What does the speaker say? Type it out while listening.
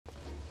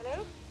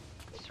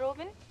Mr.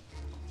 Oldman?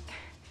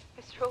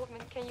 Mr.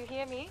 Oldman, can you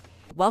hear me?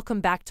 Welcome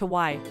back to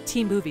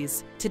YT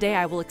Movies. Today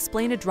I will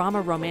explain a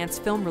drama romance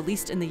film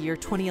released in the year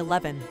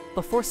 2011.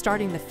 Before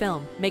starting the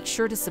film, make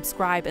sure to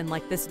subscribe and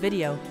like this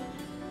video.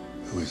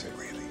 Who is it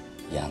really?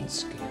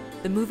 Yansky.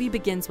 The movie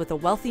begins with a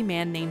wealthy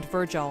man named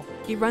Virgil.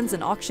 He runs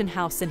an auction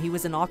house and he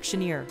was an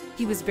auctioneer.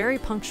 He was very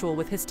punctual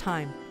with his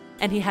time.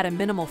 And he had a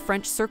minimal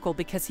French circle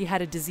because he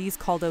had a disease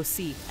called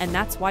OC, and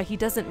that's why he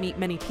doesn't meet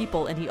many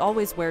people and he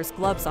always wears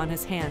gloves on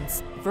his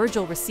hands.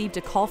 Virgil received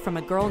a call from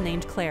a girl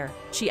named Claire.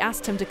 She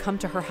asked him to come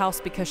to her house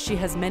because she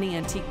has many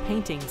antique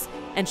paintings,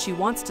 and she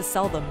wants to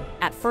sell them.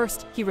 At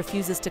first, he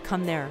refuses to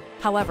come there.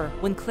 However,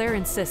 when Claire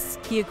insists,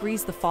 he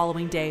agrees. The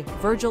following day,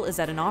 Virgil is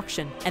at an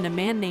auction, and a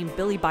man named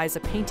Billy buys a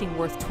painting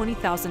worth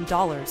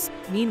 $20,000.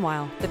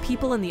 Meanwhile, the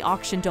people in the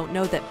auction don't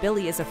know that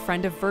Billy is a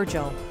friend of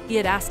Virgil. He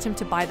had asked him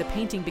to buy the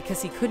painting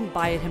because he couldn't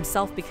buy it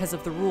himself because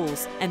of the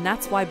rules, and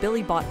that's why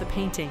Billy bought the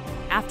painting.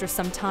 After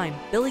some time,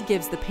 Billy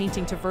gives the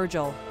painting to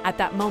Virgil. At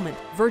that moment,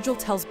 Virgil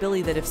tells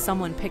Billy that if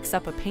someone picks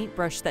up a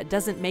paintbrush, that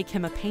doesn't make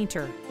him a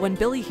painter. When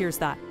Billy hears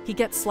that, he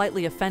gets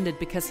slightly offended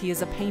because he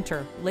is a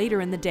painter.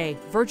 Later in the day,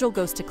 Virgil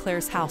goes to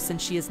Claire's house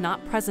and she is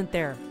not present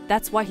there.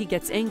 That's why he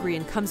gets angry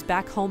and comes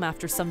back home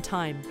after some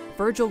time.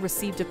 Virgil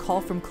received a call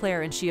from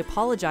Claire and she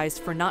apologized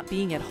for not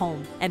being at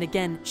home, and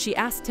again, she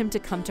asked him to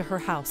come to her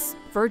house.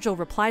 Virgil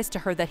replies to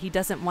her that he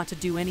doesn't want to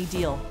do any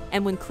deal,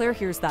 and when Claire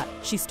hears that,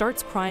 she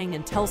starts crying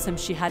and tells him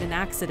she had an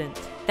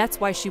accident. That's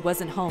why she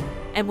wasn't home,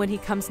 and when he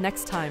comes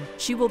next time,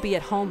 she will be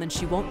at home and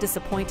she won't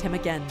disappoint him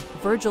again.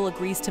 Virgil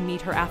agrees to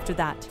meet her after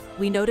that.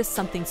 We notice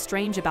something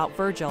strange about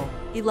Virgil.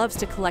 He loves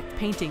to collect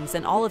paintings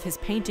and all of his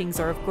paintings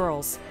are of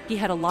girls. He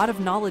had a lot of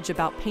knowledge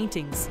about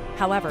paintings.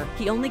 However,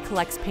 he only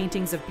collects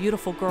paintings of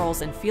beautiful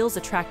girls and feels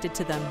attracted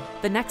to them.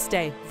 The next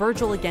day,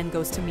 Virgil again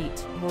goes to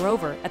meet.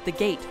 Moreover, at the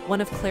gate,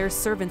 one of Claire's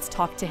servants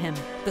talks to him.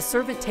 The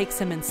servant takes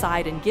him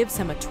inside and gives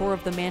him a tour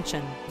of the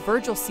mansion.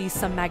 Virgil sees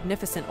some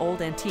magnificent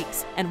old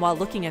antiques, and while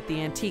looking at the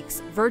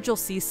antiques, Virgil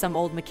sees some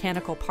old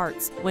mechanical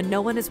parts. When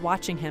no one is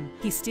watching him,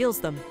 he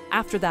steals them.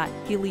 After that,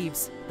 he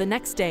leaves. The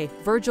next day,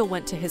 Virgil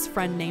went to his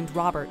friend named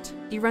Robert.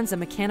 He runs a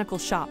mechanical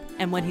shop,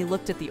 and when he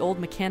looked at the old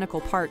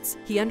mechanical parts,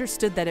 he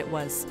understood that it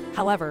was.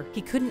 However,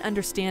 he couldn't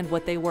understand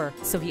what they were,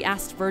 so he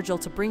asked Virgil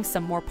to bring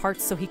some more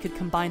parts so he could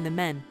combine them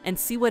in and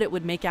see what it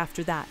would make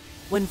after that.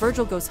 When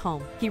Virgil goes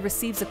home, he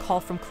receives a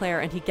call from Claire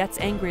and he gets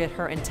angry at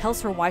her and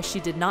tells her why she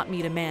did not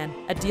meet a man,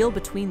 a deal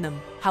between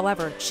them.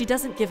 However, she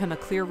doesn't give him a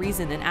clear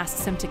reason and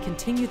asks him to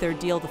continue their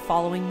deal the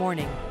following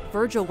morning.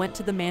 Virgil went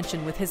to the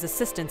mansion with his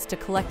assistants to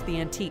collect the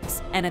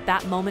antiques, and at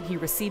that moment he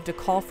received a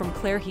call from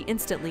Claire. He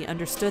instantly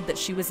understood that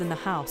she was in the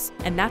house,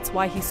 and that's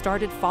why he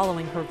started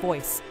following her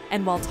voice.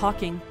 And while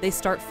talking, they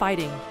start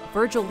fighting.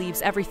 Virgil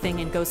leaves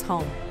everything and goes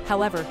home.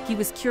 However, he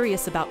was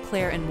curious about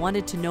Claire and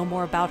wanted to know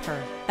more about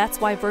her.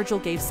 That's why Virgil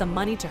gave some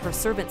money to her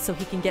servant so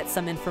he can get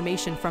some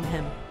information from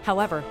him.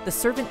 However, the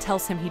servant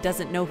tells him he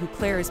doesn't know who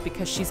Claire is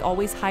because she's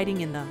always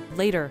hiding in them.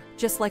 Later,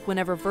 just like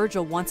whenever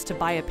Virgil wants to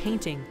buy a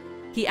painting,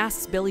 he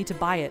asks Billy to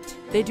buy it.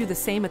 They do the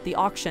same at the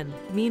auction.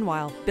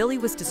 Meanwhile, Billy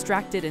was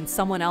distracted and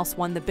someone else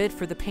won the bid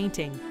for the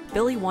painting.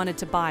 Billy wanted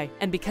to buy,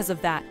 and because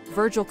of that,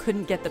 Virgil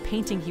couldn't get the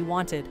painting he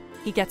wanted.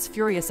 He gets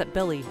furious at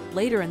Billy.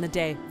 Later in the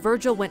day,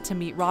 Virgil went to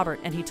meet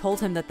Robert and he told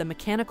him that the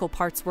mechanical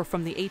parts were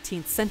from the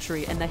 18th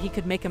century and that he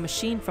could make a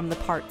machine from the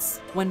parts.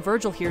 When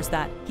Virgil hears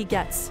that, he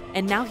gets.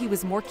 And now he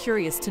was more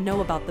curious to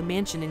know about the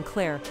mansion in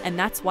Claire, and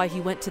that's why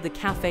he went to the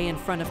cafe in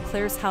front of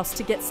Claire's house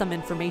to get some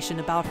information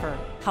about her.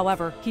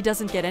 However, he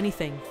doesn't get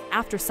anything.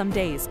 After some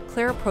days,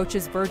 Claire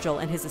approaches Virgil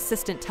and his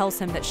assistant tells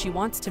him that she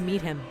wants to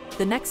meet him.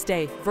 The next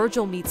day,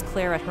 Virgil meets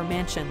Claire at her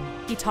mansion.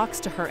 He talks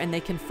to her and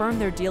they confirm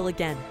their deal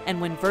again, and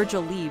when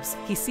Virgil leaves,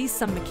 he sees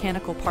some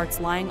mechanical parts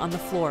lying on the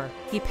floor.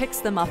 He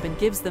picks them up and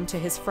gives them to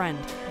his friend.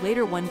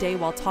 Later one day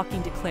while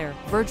talking to Claire,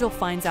 Virgil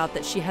finds out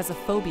that she has a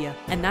phobia,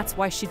 and that's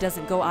why she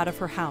doesn't go out of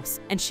her house,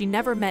 and she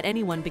never met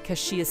anyone because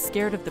she is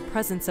scared of the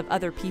presence of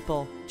other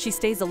people. She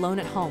stays alone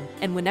at home,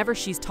 and whenever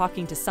she's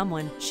talking to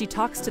someone, she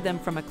talks to them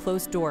from a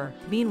closed door.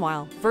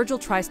 Meanwhile, Virgil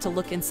tries to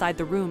look inside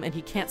the room and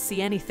he can't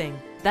see anything.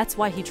 That's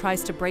why he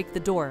tries to break the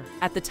door.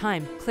 At the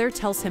time, Claire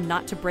tells him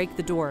not to break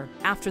the door.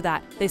 After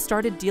that, they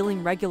started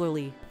dealing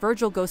regularly.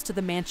 Virgil goes to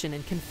the mansion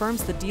and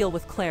confirms the deal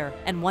with Claire,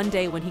 and one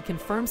day when he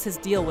confirms his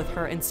deal with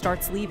her and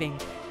starts leaving,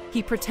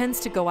 he pretends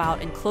to go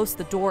out and close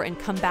the door and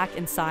come back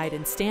inside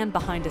and stand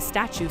behind a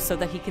statue so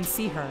that he can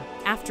see her.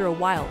 After a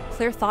while,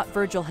 Claire thought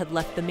Virgil had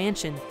left the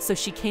mansion, so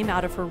she came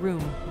out of her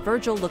room.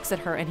 Virgil looks at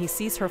her and he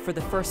sees her for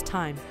the first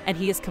time, and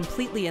he is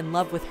completely in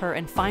love with her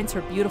and finds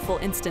her beautiful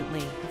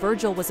instantly.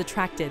 Virgil was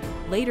attracted.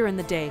 Later in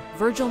the day,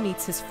 Virgil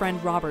meets his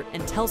friend Robert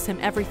and tells him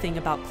everything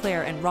about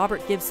Claire, and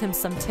Robert gives him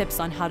some tips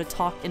on how to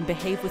talk and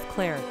behave with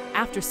Claire.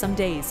 After some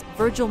days,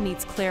 Virgil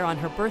meets Claire on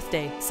her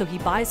birthday, so he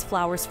buys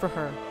flowers for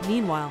her.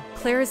 Meanwhile,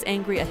 Claire is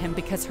angry at him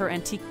because her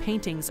antique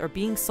paintings are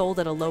being sold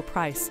at a low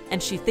price,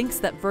 and she thinks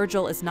that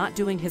Virgil is not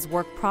doing his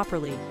work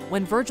properly.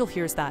 When Virgil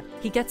hears that,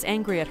 he gets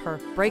angry at her,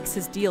 breaks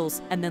his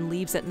deals, and then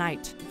leaves at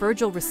night.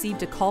 Virgil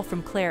received a call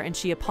from Claire and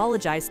she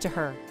apologized to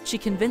her. She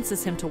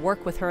convinces him to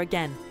work with her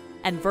again,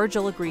 and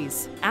Virgil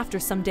agrees. After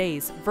some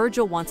days,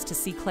 Virgil wants to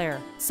see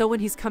Claire, so when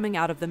he's coming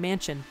out of the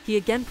mansion, he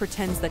again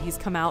pretends that he's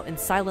come out and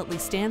silently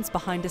stands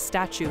behind a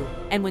statue.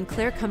 And when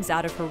Claire comes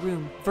out of her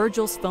room,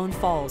 Virgil's phone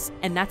falls,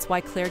 and that's why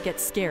Claire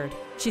gets scared.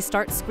 She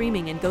starts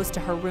screaming and goes to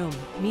her room.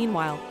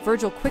 Meanwhile,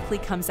 Virgil quickly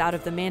comes out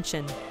of the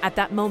mansion. At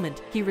that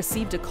moment, he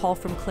received a call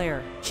from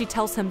Claire. She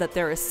tells him that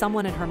there is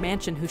someone in her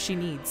mansion who she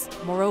needs.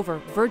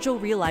 Moreover, Virgil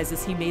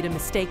realizes he made a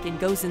mistake and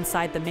goes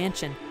inside the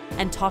mansion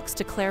and talks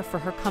to Claire for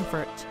her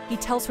comfort. He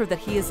tells her that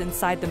he is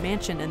inside the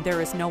mansion and there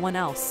is no one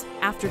else.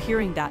 After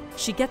hearing that,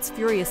 she gets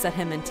furious at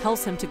him and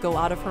tells him to go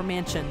out of her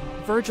mansion.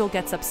 Virgil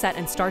gets upset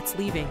and starts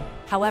leaving.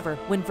 However,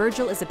 when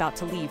Virgil is about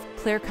to leave,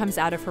 Claire comes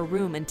out of her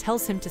room and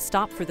tells him to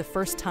stop for the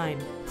first time.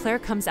 Claire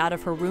comes out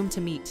of her room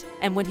to meet,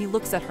 and when he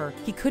looks at her,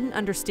 he couldn't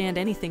understand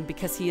anything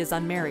because he is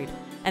unmarried,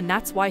 and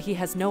that's why he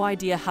has no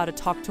idea how to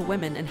talk to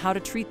women and how to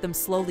treat them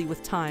slowly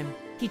with time.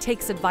 He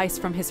takes advice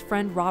from his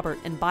friend Robert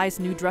and buys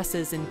new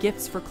dresses and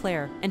gifts for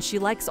Claire, and she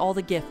likes all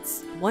the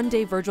gifts. One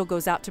day Virgil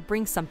goes out to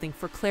bring something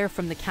for Claire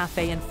from the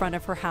cafe in front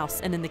of her house,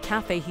 and in the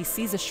cafe he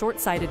sees a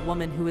short-sighted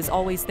woman who is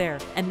always there,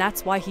 and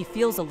that's why he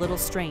feels a little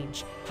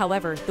strange.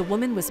 However, the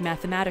woman was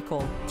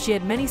mathematical. She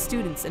had many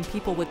students and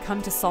people would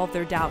come to solve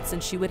their doubts,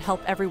 and she would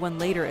help everyone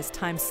later. As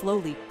time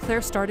slowly,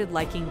 Claire started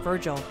liking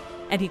Virgil,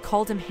 and he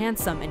called him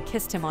handsome and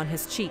kissed him on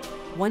his cheek.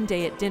 One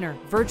day at dinner,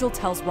 Virgil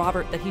tells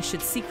Robert that he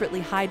should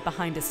secretly hide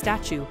behind a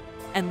statue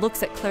and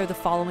looks at Claire the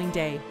following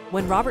day.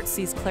 When Robert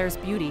sees Claire's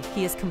beauty,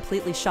 he is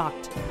completely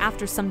shocked.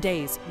 After some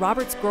days,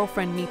 Robert's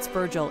girlfriend meets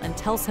Virgil and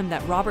tells him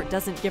that Robert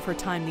doesn't give her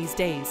time these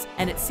days,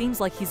 and it seems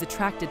like he's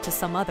attracted to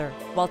some other.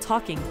 While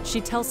talking,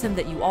 she tells him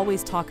that you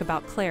always talk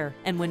about Claire,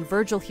 and when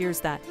Virgil hears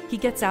that, he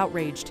gets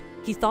outraged.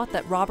 He thought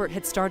that Robert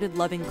had started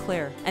loving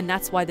Claire, and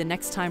that's why the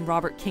next time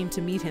Robert came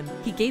to meet him,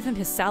 he gave him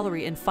his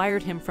salary and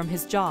fired him from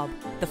his job.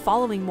 The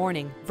following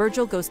morning,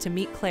 Virgil goes to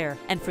meet Claire,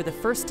 and for the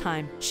first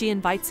time, she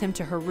invites him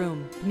to her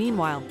room.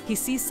 Meanwhile, he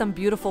sees some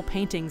beautiful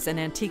paintings and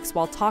antiques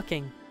while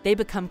talking. They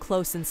become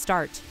close and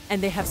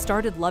they have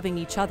started loving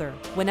each other.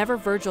 Whenever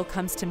Virgil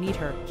comes to meet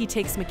her, he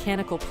takes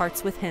mechanical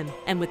parts with him,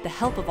 and with the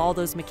help of all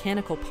those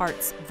mechanical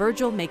parts,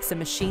 Virgil makes a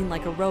machine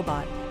like a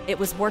robot. It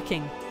was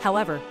working.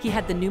 However, he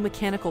had the new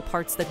mechanical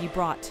parts that he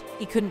brought.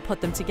 He couldn't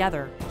put them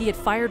together. He had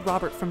fired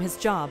Robert from his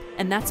job,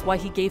 and that's why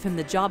he gave him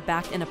the job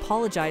back and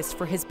apologized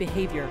for his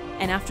behavior.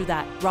 And after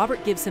that,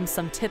 Robert gives him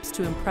some tips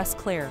to impress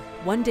Claire.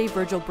 One day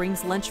Virgil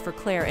brings lunch for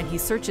Claire and he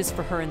searches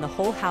for her in the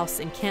whole house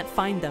and can't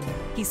find them.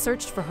 He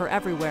searched for her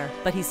everywhere,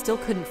 but he still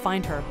couldn't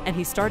find her, and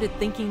he started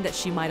thinking that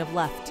she might have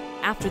left.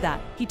 After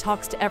that, he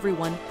talks to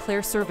everyone,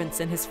 Claire's servants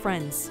and his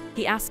friends.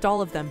 He asked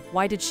all of them,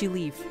 why did she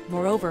leave?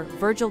 Moreover,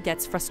 Virgil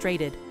gets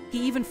frustrated.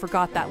 He even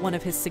forgot that one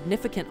of his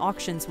significant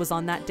auctions was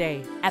on that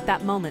day. At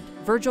that moment,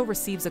 Virgil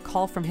receives a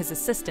call from his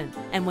assistant,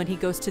 and when he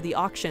goes to the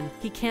auction,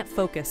 he can't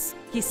focus.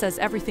 He says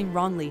everything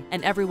wrongly,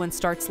 and everyone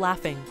starts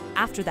laughing.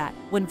 After that,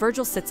 when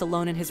Virgil sits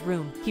alone in his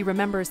room, he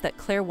remembers that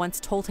Claire once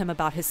told him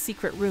about his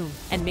secret room,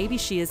 and maybe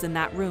she is in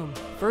that room.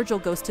 Virgil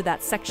goes to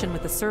that section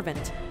with a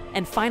servant,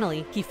 and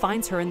finally, he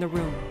finds her in the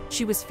room.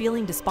 She was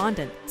feeling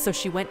despondent, so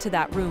she went to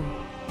that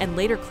room. And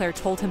later Claire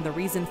told him the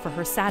reason for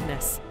her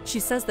sadness.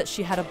 She says that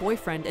she had a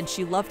boyfriend and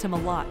she loved him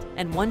a lot,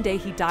 and one day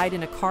he died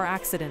in a car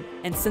accident,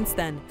 and since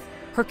then,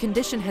 her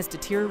condition has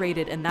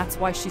deteriorated, and that's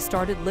why she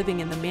started living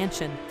in the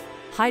mansion,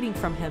 hiding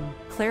from him.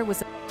 Claire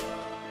was